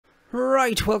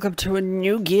Right, welcome to a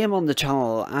new game on the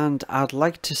channel, and I'd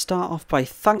like to start off by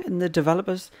thanking the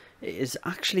developers.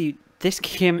 This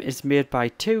game is made by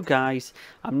two guys.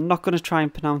 I'm not going to try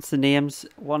and pronounce the names.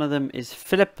 One of them is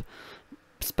Filip,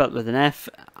 spelled with an F,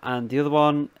 and the other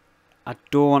one, I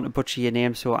don't want to butcher your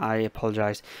name, so I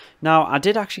apologise. Now, I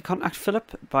did actually contact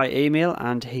Filip by email,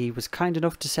 and he was kind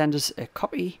enough to send us a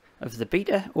copy of the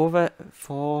beta over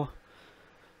for,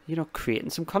 you know,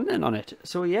 creating some content on it.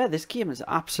 So yeah, this game is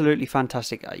absolutely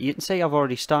fantastic. You can see I've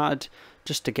already started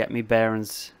just to get me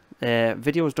bearings.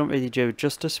 Videos don't really do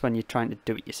justice when you're trying to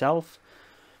do it yourself.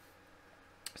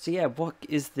 So yeah, what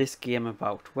is this game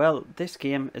about? Well, this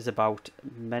game is about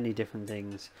many different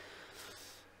things.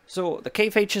 So the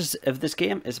key features of this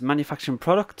game is manufacturing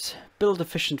products, build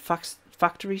efficient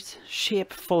factories,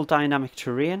 shape full dynamic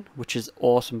terrain, which is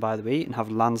awesome by the way. You can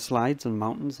have landslides and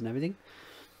mountains and everything.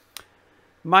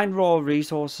 Mine raw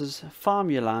resources,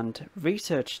 farm your land,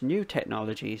 research new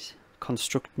technologies,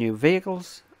 construct new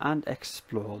vehicles, and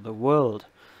explore the world.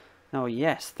 Now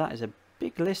yes, that is a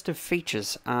big list of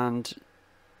features, and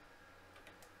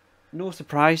no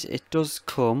surprise it does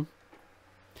come,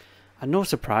 and no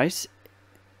surprise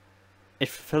it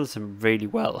fulfills them really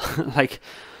well. Like,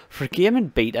 for a game in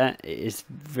beta, it is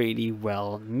really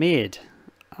well made.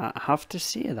 I have to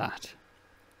say that.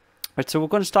 Right, so we're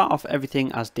going to start off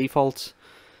everything as default.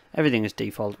 Everything is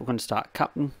default. We're going to start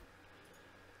captain.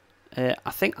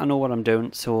 I think I know what I'm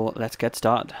doing, so let's get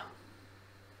started.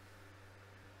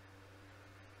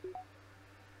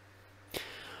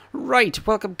 Right,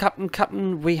 welcome Captain.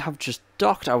 Captain, we have just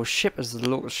docked our ship as the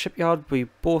local shipyard. We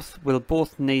will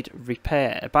both need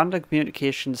repair. Abandoned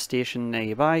communication station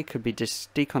nearby could be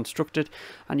deconstructed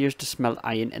and used to smelt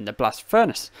iron in the blast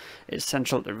furnace. It's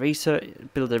essential to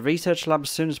build a research lab as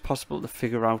soon as possible to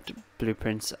figure out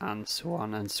blueprints and so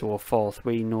on and so forth.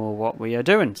 We know what we are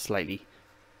doing, slightly,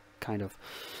 kind of.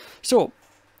 So,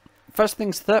 first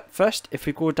things first, if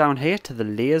we go down here to the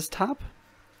layers tab,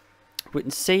 we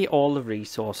can see all the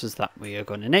resources that we are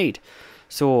going to need.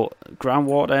 So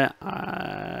groundwater,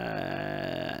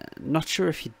 not sure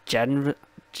if you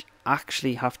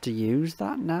actually have to use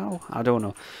that now, I don't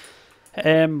know.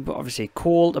 But obviously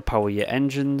coal to power your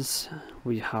engines.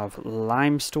 We have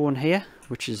limestone here,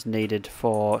 which is needed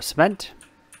for cement.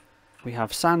 We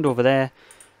have sand over there.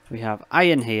 We have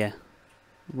iron here.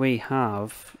 We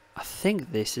have, I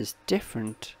think this is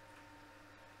different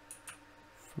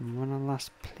from when I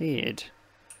last played.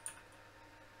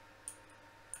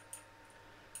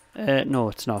 No,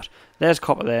 it's not. There's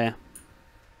copper there.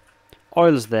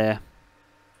 Oil's there.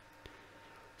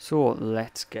 So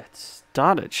let's get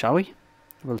started, shall we?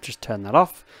 We'll just turn that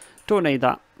off. Don't need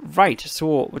that. Right,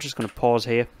 so we're just going to pause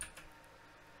here.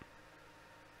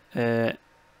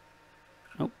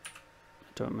 Nope,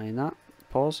 don't mean that.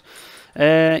 Pause.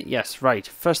 Yes, right.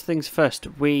 First things first,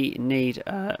 we need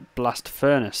a blast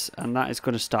furnace, and that is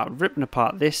going to start ripping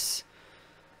apart this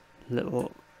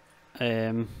little.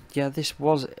 Yeah, this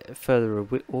was further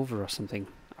over or something.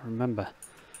 I remember.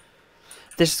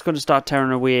 This is going to start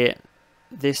tearing away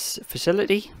this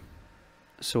facility.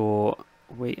 So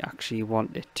we actually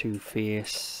want it to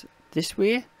face this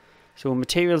way. So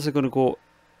materials are going to go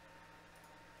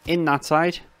in that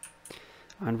side,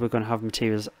 and we're going to have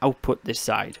materials output this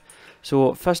side.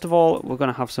 So first of all, we're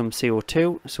going to have some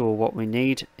CO2. So what we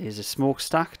need is a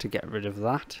smokestack to get rid of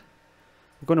that.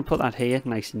 We're going to put that here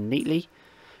nice and neatly.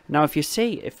 Now if you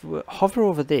see, if we hover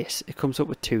over this, it comes up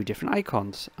with two different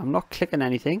icons. I'm not clicking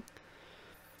anything.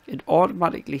 It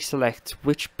automatically selects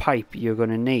which pipe you're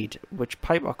going to need, which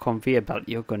pipe or conveyor belt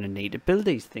you're going to need to build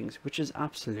these things, which is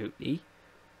absolutely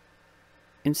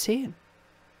insane.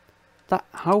 That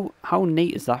how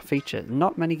neat is that feature?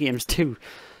 Not many games do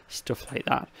stuff like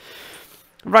that.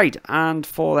 Right, and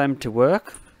for them to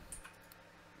work,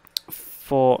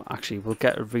 actually we'll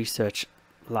get a research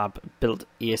lab built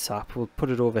ASAP. We'll put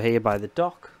it over here by the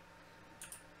dock.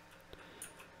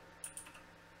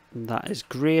 That is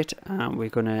great, and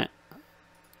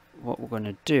what we're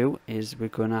gonna do is we're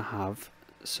gonna have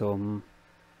some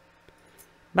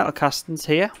metal castings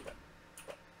here.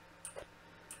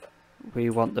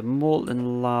 We want the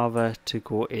molten lava to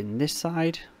go in this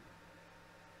side.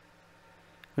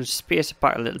 I'm going to space it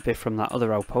back a little bit from that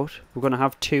other output. We're going to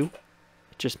have two.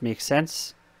 It just makes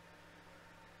sense.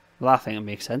 Well, I think it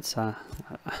makes sense. Don't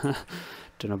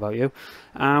know about you.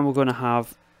 And we're going to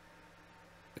have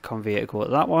a conveyor go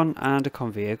to that one and a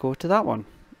conveyor go to that one.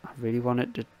 I really want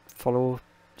it to follow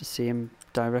the same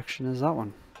direction as that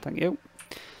one. Thank you.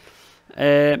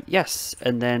 Yes,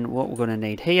 and then what we're going to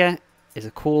need here is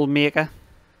a coal maker,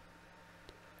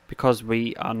 because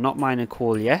we are not mining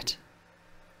coal yet.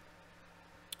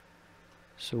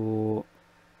 So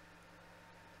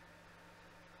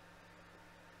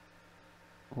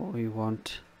what we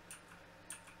want,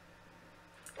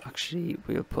 actually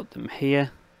we'll put them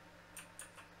here.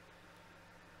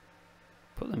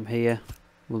 Put them here.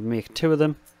 We'll make 2 of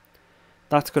them.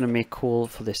 That's going to make coal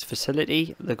for this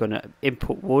facility. They're going to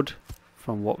input wood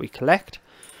from what we collect.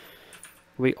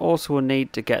 We also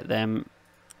need to get them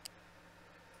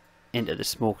into the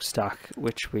smokestack,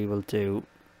 which we will do.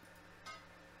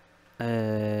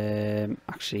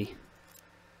 Actually,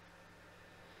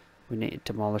 we need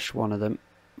to demolish one of them.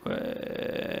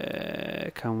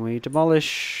 Can we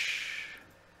demolish?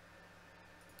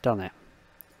 Down there.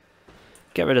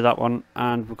 Get rid of that one,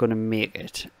 and we're going to make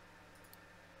it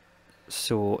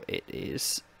so it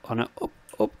is on an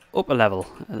upper level,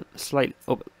 a slight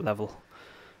up level.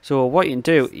 So what you can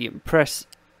do, you can press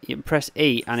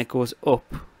E and it goes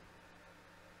up.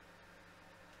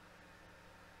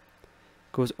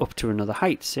 Goes up to another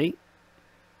height, see?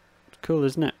 It's cool,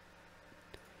 isn't it?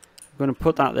 I'm going to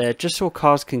put that there just so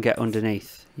cars can get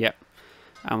underneath. Yep.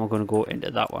 And we're going to go into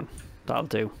that one. That'll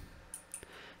do.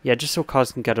 Yeah, just so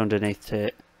cars can get underneath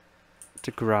to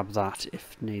grab that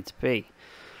if needs be.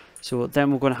 So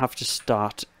then we're going to have to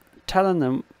start telling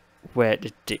them where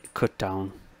to cut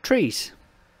down trees.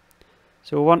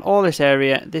 So we want all this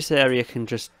area can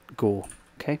just go,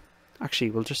 okay?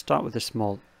 Actually, we'll just start with a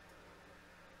small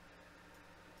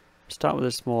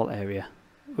area.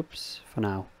 Oops, for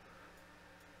now.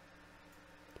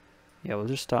 Yeah, we'll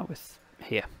just start with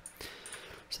here.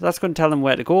 So that's going to tell them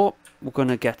where to go. We're going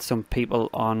to get some people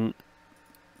on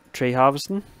tree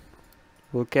harvesting.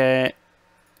 We'll get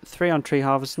 3 on tree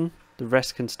harvesting. The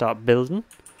rest can start building.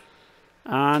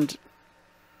 And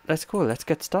let's go. Let's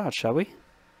get started, shall we?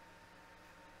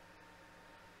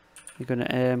 You're going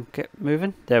to get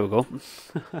moving. There we go.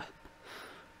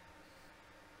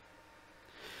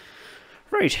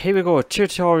 Right, here we go.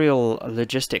 Tutorial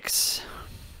logistics.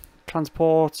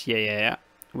 Transport. Yeah.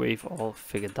 We've all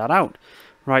figured that out.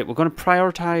 Right, we're going to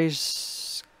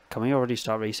prioritize. Can we already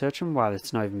start researching while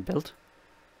it's not even built?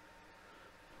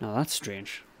 No, that's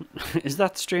strange. Is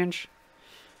that strange?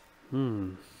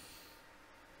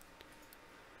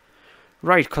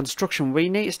 Right, construction. We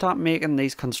need to start making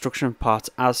these construction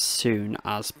parts as soon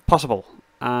as possible.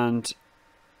 And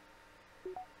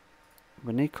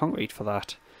we need concrete for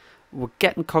that. We're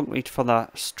getting concrete for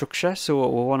that structure, so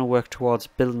we want to work towards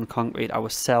building concrete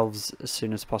ourselves as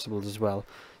soon as possible as well.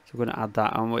 So we're going to add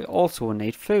that, and we also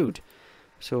need food.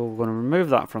 So we're going to remove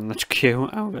that from the queue,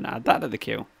 and we're going to add that to the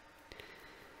queue.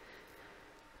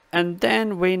 And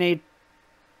then we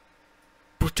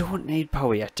don't need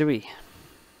power yet, do we?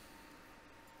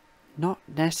 Not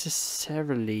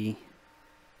necessarily.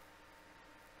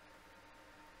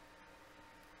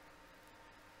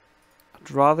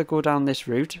 I'd rather go down this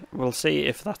route. We'll see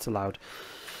if that's allowed.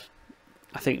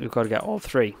 I think we've got to get all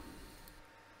 3.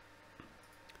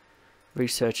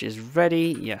 Research is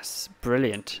ready. Yes,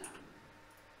 brilliant.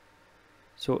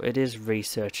 So it is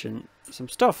researching some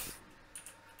stuff.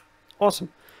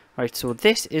 Awesome. Right, so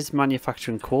this is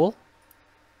manufacturing coal.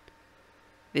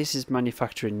 This is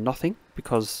manufacturing nothing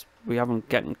because we haven't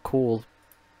gotten coal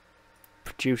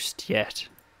produced yet.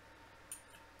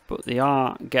 But they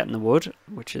are getting the wood,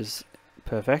 which is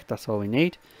perfect. That's all we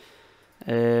need.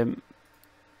 Oh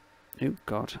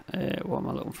god, what am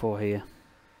I looking for here?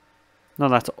 No,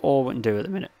 that's all we can do at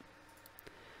the minute.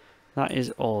 That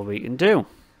is all we can do.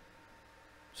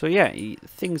 So yeah,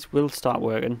 things will start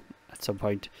working at some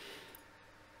point.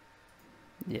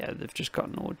 Yeah, they've just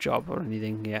got no job or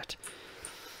anything yet.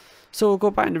 So we'll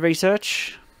go back into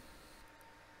research.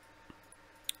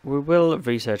 We will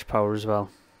research power as well.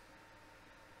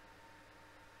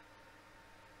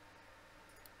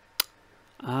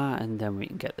 And then we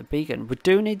can get the beacon. We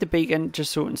do need the beacon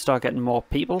just so we can start getting more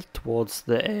people towards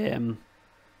the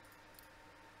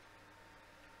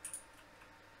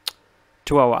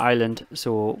to our island,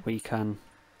 so we can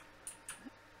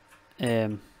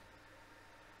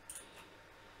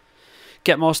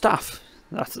get more staff.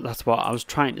 That's what I was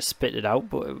trying to spit it out,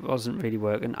 but it wasn't really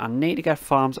working. I need to get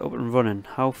farms up and running.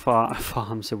 How far are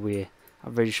farms away? I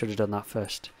really should have done that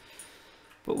first.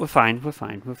 But we're fine.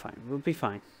 We'll be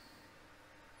fine.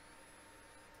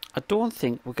 I don't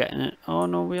think we're getting it. Oh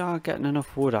no, we are getting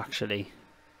enough wood actually.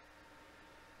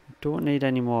 Don't need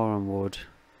any more on wood.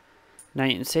 Now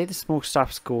you can see the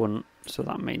smokestack's going, so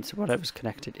that means whatever's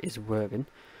connected is working.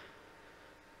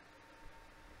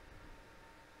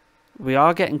 We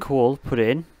are getting coal put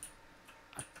in.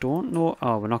 I don't know.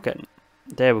 Oh, we're not getting.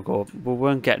 There we go. We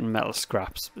weren't getting metal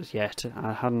scraps yet.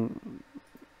 I hadn't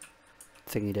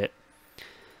thingied it.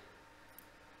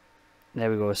 There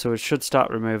we go. So it should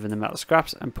start removing the metal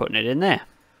scraps and putting it in there.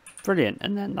 Brilliant.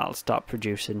 And then that'll start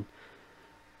producing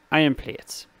iron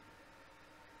plates,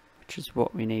 which is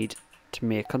what we need to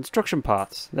make construction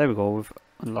parts. There we go. We've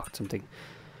unlocked something.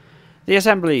 The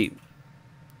assembly.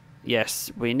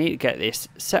 Yes, we need to get this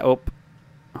set up.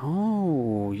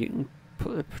 Oh, you can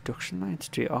put the production line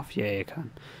straight off. Yeah, you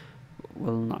can.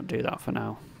 We'll not do that for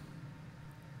now.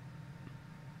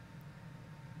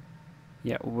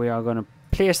 Yeah, we are going to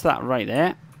place that right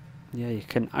there. Yeah, you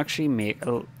can actually make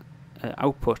an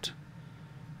output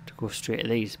to go straight to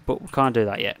these, but we can't do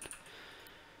that yet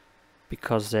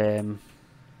because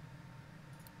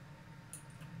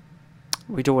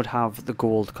we don't have the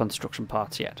gold construction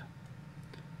parts yet.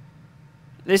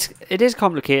 It is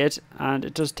complicated and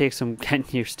it does take some getting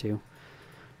used to.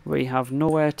 We have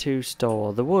nowhere to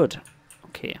store the wood.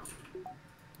 Okay,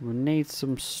 we need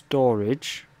some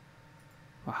storage.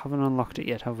 I haven't unlocked it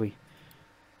yet, have we?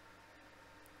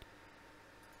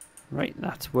 Right,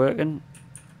 that's working.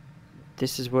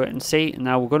 This is working. See,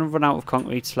 now we're going to run out of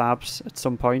concrete slabs at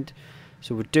some point.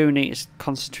 So we do need to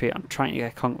concentrate on trying to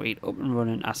get concrete up and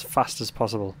running as fast as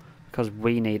possible, because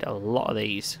we need a lot of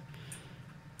these.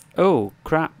 Oh,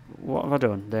 crap. What have I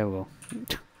done? There we go.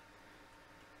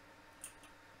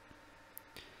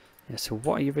 Yeah, so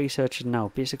what are you researching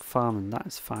now? Basic farming, that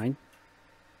is fine.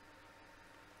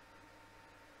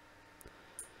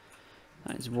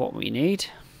 That is what we need.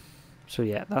 So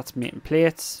yeah, that's making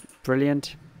plates.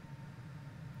 Brilliant.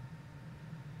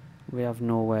 We have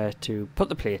nowhere to put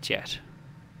the plates yet.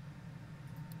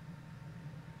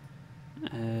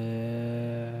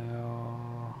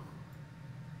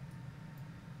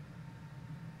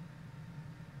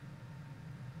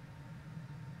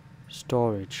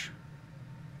 Storage.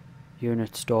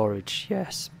 Unit storage,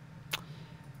 yes.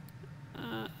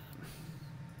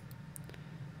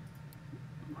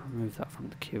 Remove that from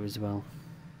the queue as well.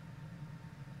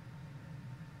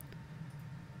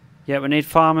 Yeah, we need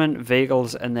farming,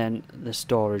 vehicles, and then the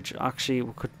storage. Actually,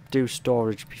 we could do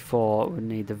storage before we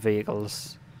need the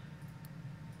vehicles.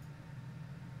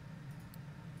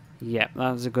 Yeah,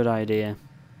 that's a good idea.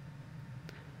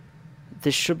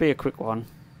 This should be a quick one.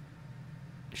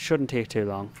 It shouldn't take too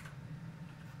long.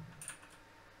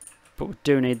 But we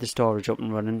do need the storage up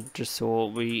and running just so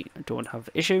we don't have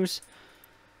issues.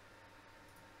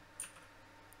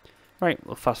 Right,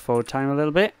 we'll fast forward time a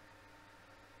little bit.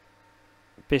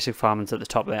 Basic farming's at the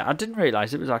top there. I didn't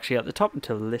realise it was actually at the top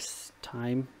until this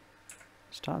time I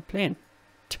started playing.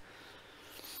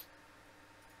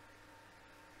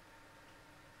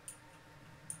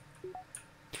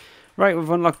 Right, we've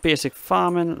unlocked basic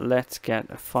farming. Let's get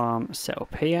a farm set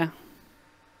up here.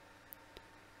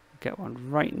 Get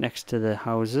one right next to the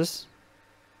houses.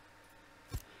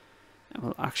 And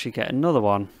we'll actually get another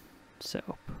one set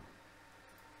up.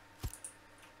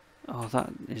 Oh,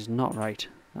 that is not right.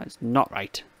 That is not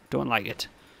right. Don't like it.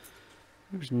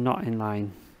 It was not in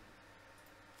line.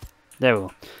 There we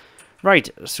go. Right,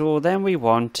 so then we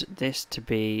want this to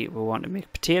be, we want to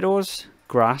make potatoes,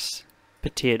 grass,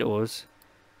 potatoes,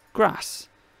 grass.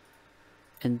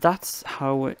 And that's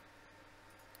how it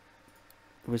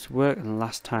was working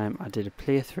last time I did a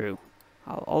playthrough.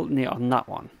 I'll alternate on that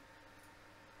one.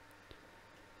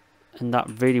 And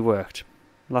that really worked.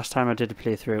 Last time I did a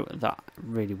playthrough, that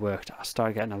really worked. I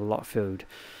started getting a lot of food.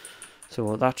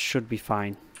 So that should be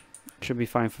fine. Should be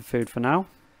fine for food for now.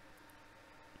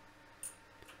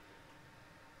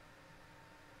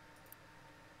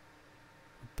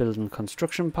 Building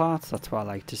construction parts, that's what I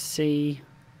like to see.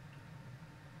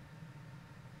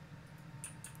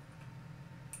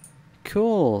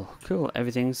 Cool, cool.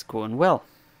 Everything's going well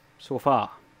so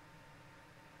far.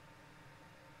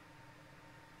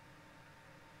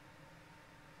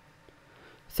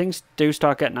 Things do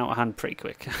start getting out of hand pretty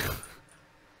quick.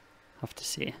 Have to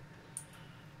say.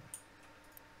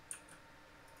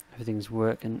 Everything's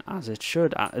working as it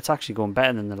should. It's actually going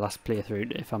better than the last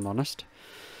playthrough, if I'm honest.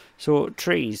 So,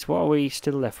 trees. What are we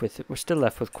still left with? We're still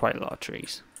left with quite a lot of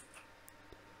trees.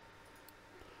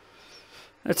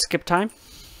 Let's skip time.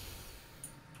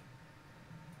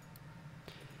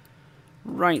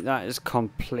 Right, that is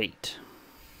complete.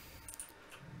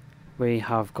 We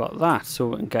have got that, so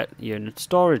we can get unit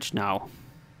storage now.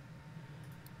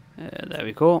 There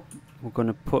we go. We're going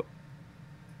to put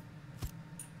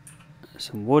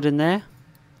some wood in there.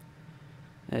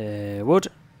 Wood.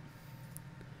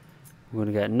 We're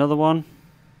going to get another one.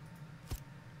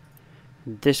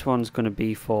 This one's going to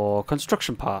be for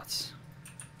construction parts.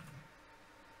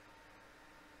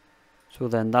 So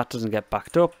then that doesn't get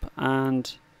backed up,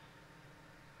 and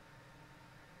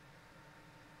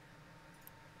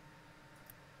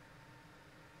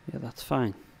yeah, that's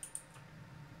fine.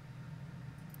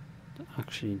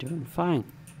 actually doing fine.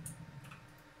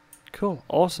 Cool,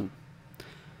 awesome.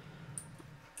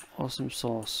 Awesome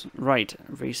sauce. Right,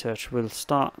 research. We'll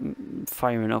start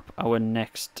firing up our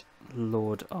next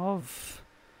load of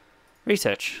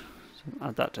research. So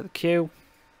add that to the queue.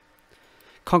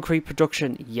 Concrete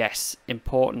production, yes,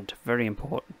 important, very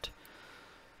important.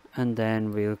 And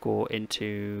then we'll go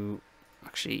into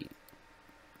actually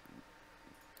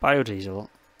biodiesel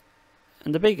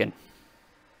and the beacon.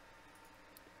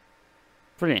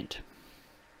 Brilliant.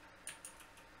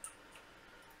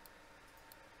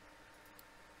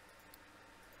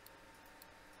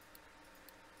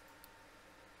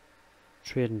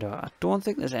 Trading door. I don't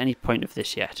think there's any point of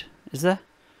this yet, is there?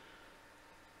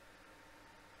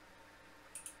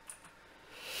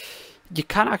 You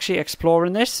can actually explore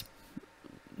in this.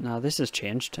 Now this has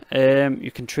changed.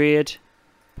 You can trade,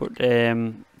 but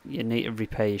you need to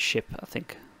repair your ship. I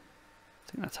think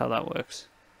that's how that works.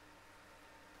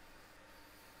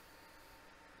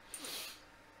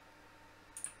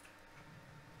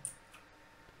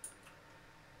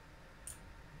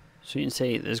 So you can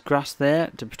see there's grass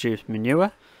there to produce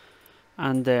manure,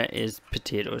 and there is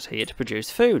potatoes here to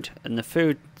produce food, and the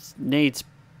food needs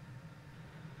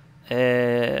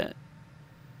the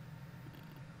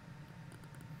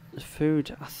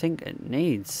food, I think it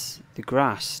needs the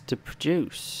grass to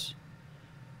produce.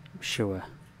 I'm sure.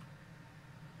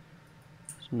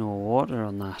 There's no water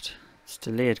on that. It's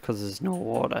delayed because there's no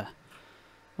water.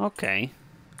 Okay.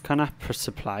 Can I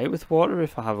supply it with water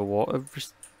if I have a water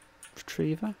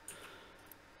retriever?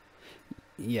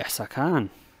 Yes, I can.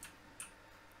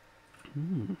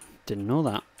 Didn't know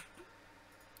that.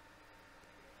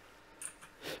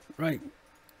 Right.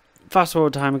 Fast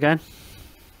forward time again.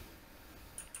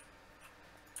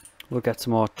 We'll get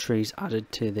some more trees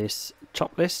added to this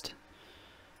chop list.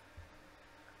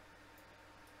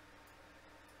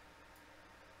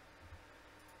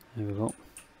 There we go.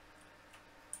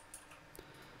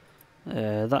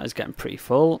 That is getting pretty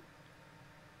full.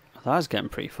 That is getting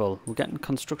pretty full. We're getting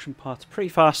construction parts pretty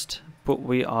fast, but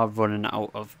we are running out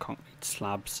of concrete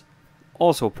slabs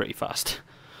also pretty fast.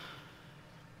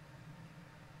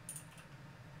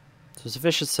 So it's a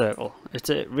vicious circle. It's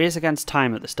a race against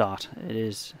time at the start. It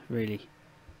is, really.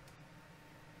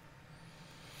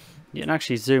 You can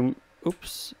actually zoom.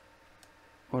 Oops.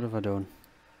 What have I done?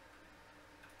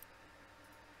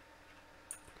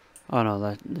 Oh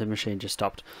no, the machine just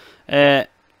stopped.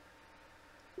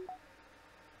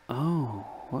 Oh,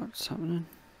 what's happening?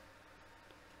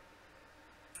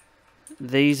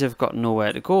 These have got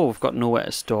nowhere to go. We've got nowhere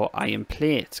to store iron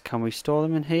plates. Can we store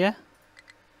them in here?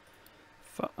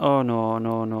 Oh no,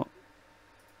 no, no.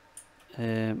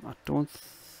 I don't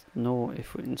know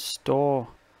if we can store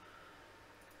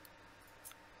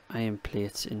iron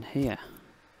plates in here.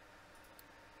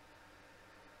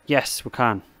 Yes, we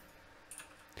can.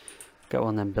 Get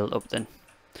one then built up then.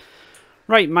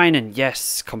 Right, mining.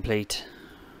 Yes, complete.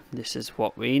 This is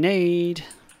what we need.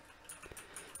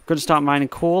 We're going to start mining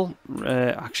coal.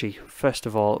 Actually, first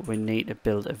of all, we need to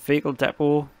build a vehicle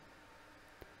depot.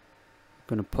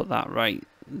 Going to put that right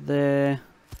there.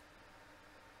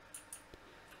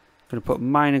 Going to put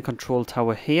mining control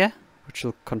tower here, which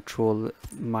will control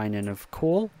mining of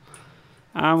coal,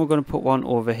 and we're going to put one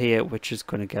over here, which is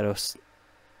going to get us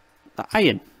the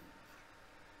iron.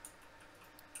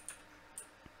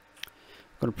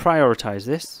 I'm going to prioritize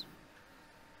this,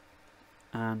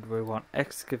 and we want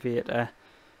excavator.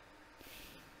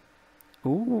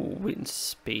 Ooh, we can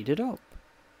speed it up.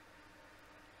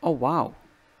 Oh wow.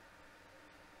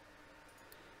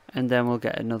 And then we'll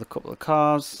get another couple of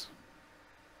cars.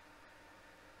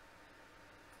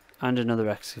 And another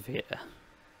excavator.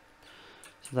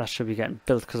 So that should be getting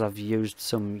built because I've used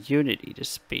some Unity to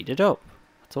speed it up.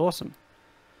 That's awesome.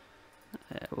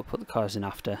 We'll put the cars in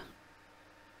after.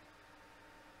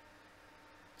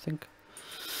 I think.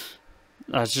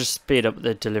 Let's just speed up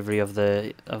the delivery of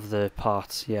the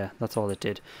parts. Yeah, that's all it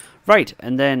did. Right,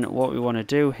 and then what we want to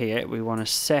do here, we want to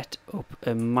set up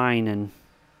a mining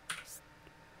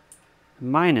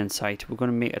site. We're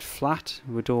going to make it flat.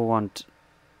 We don't want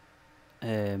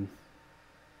to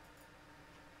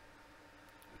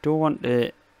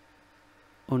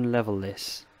unlevel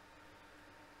this.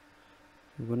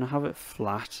 We're going to have it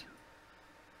flat.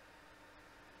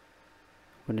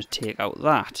 We're going to take out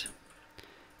that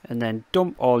and then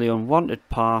dump all the unwanted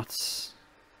parts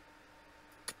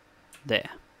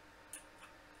there.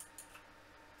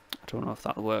 I don't know if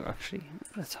that'll work actually.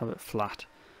 Let's have it flat.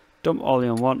 Dump all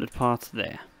the unwanted parts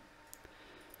there.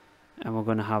 And we're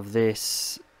going to have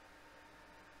this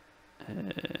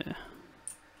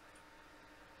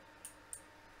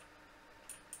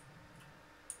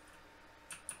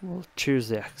We'll choose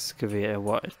the excavator,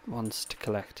 what it wants to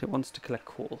collect. It wants to collect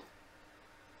coal.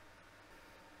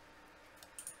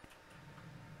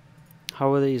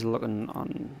 How are these looking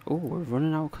on... Oh, we're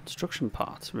running out of construction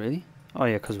parts, really? Oh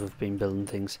yeah, because we've been building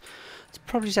things. It's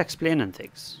probably just explaining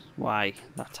things, why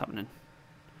that's happening.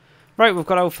 Right, we've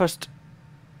got our first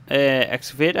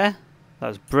excavator.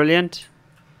 That's brilliant.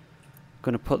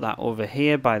 Going to put that over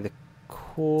here by the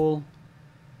coal.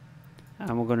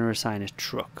 And we're going to assign a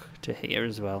truck to here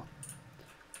as well.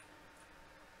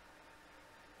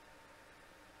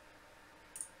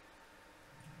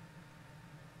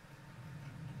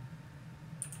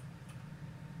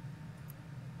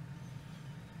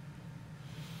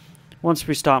 Once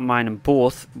we start mining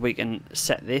both, we can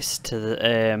set this to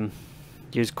the,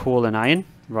 use coal and iron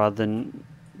rather than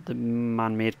the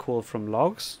man-made coal from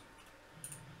logs.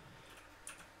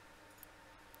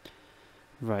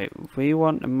 Right, we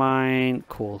want to mine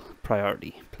coal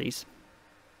priority, please.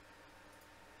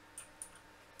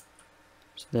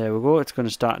 So there we go, it's going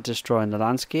to start destroying the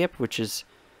landscape, which is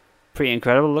pretty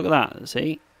incredible. Look at that,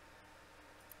 see?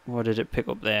 What did it pick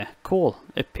up there? Coal.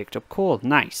 It picked up coal,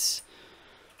 nice.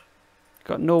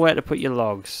 Got nowhere to put your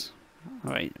logs.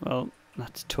 Alright, well,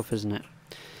 that's tough, isn't it?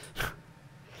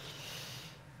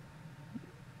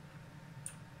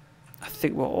 I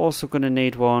think we're also going to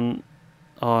need one.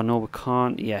 Oh no, we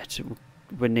can't yet.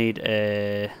 We need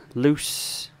a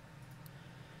loose.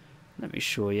 Let me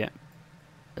show you.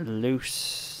 A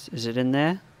loose. Is it in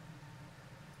there?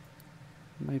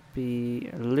 Might be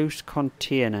a loose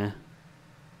container.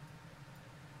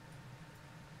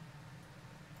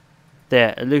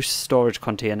 There, a loose storage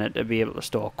container to be able to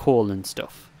store coal and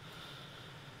stuff.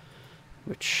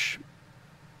 Which,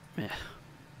 yeah.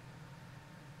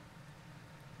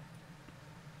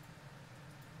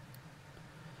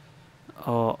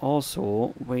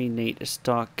 Also, we need to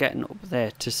start getting up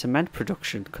there to cement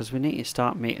production because we need to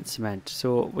start making cement.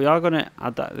 So we are going to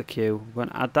add that to the queue. We're going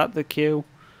to add that to the queue.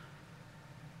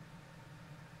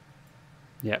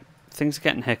 Yep, things are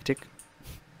getting hectic.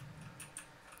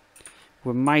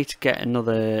 We might get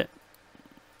another,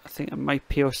 I think it might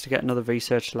pay us to get another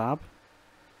research lab.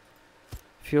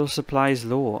 Fuel supply is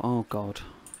low, oh god.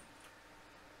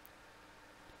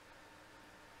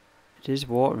 It is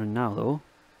watering now though.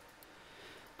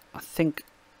 I think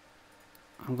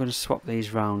I'm going to swap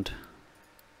these round.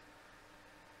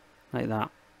 Like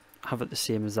that. Have it the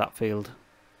same as that field.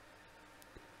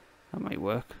 That might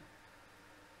work.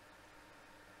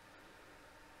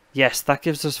 Yes, that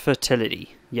gives us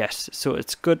fertility. Yes, so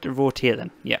it's good to rotate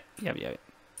them. Yep.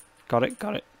 Got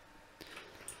it.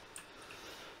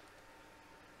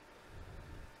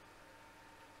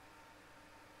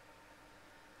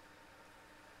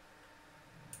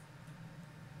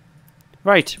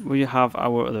 Right, we have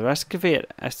our other excavator.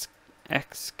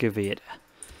 Excavator.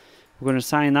 We're going to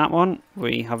assign that one.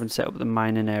 We haven't set up the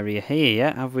mining area here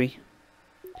yet, have we?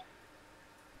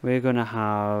 We're going to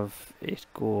have it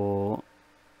go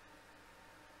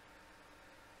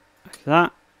like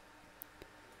that.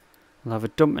 We'll have a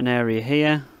dumping area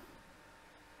here.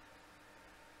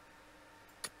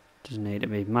 Doesn't need to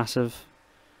be massive.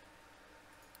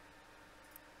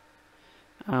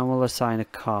 And we'll assign a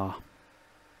car.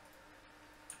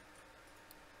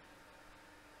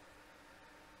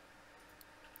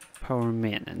 Power and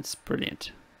maintenance,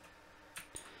 brilliant.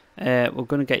 We're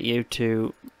going to get you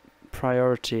to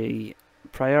prioritize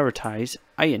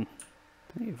iron.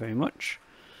 Thank you very much.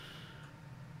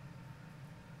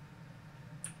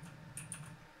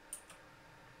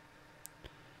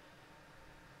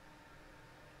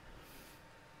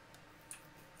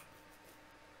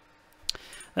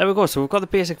 There we go, so we've got the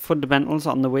basic fundamentals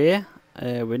on the way.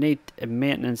 We need a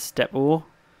maintenance depot,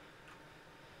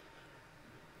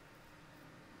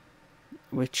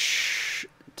 which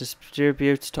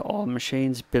distributes to all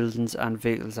machines, buildings and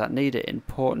vehicles that need it.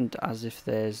 Important as if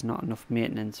there's not enough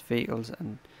maintenance vehicles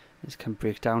and this can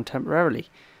break down temporarily.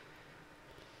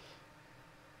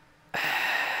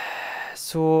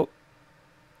 So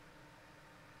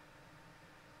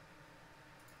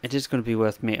it is going to be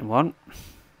worth making one.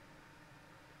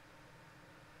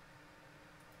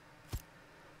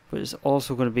 But it's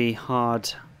also going to be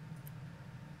hard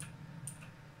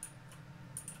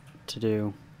to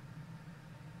do.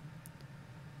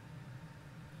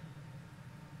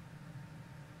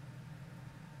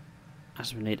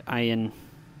 As we need iron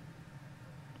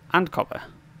and copper.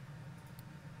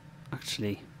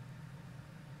 Actually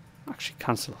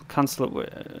cancel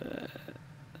it.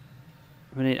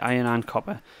 We need iron and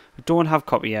copper. We don't have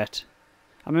copper yet.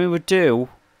 I mean, we do.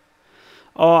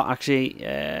 Oh, actually,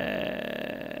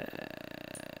 yeah,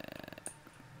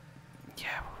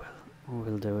 we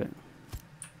will do it.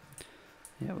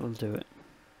 Yeah, we'll do it.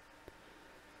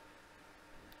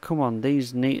 Come on,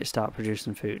 these need to start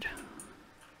producing food.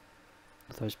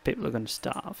 Otherwise people are going to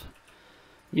starve.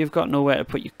 You've got nowhere to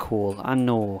put your coal. I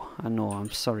know,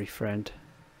 I'm sorry, friend.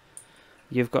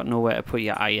 You've got nowhere to put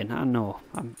your iron. I know,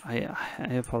 I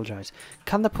apologise.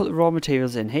 Can they put the raw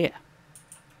materials in here?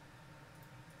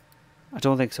 I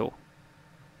don't think so.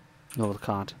 No, they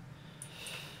can't.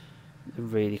 They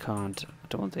really can't, I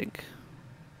don't think.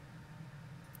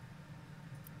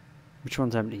 Which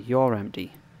one's empty? You're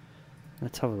empty.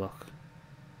 Let's have a look.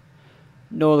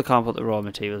 No, they can't put the raw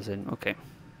materials in. Okay.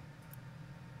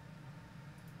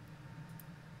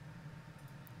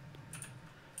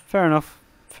 Fair enough.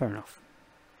 Fair enough.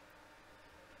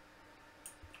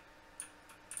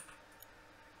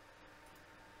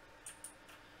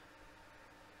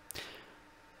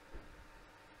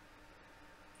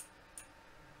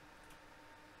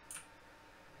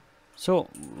 So,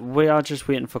 we are just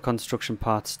waiting for construction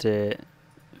parts to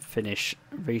finish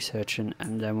researching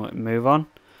and then we'll move on.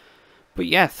 But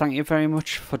yeah, thank you very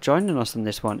much for joining us on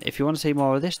this one. If you want to see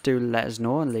more of this, do let us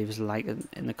know and leave us a like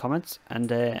in the comments. And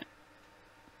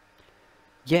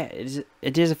yeah,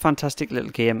 it is a fantastic little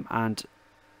game and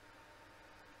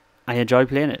I enjoy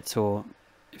playing it. So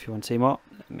if you want to see more,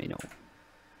 let me know.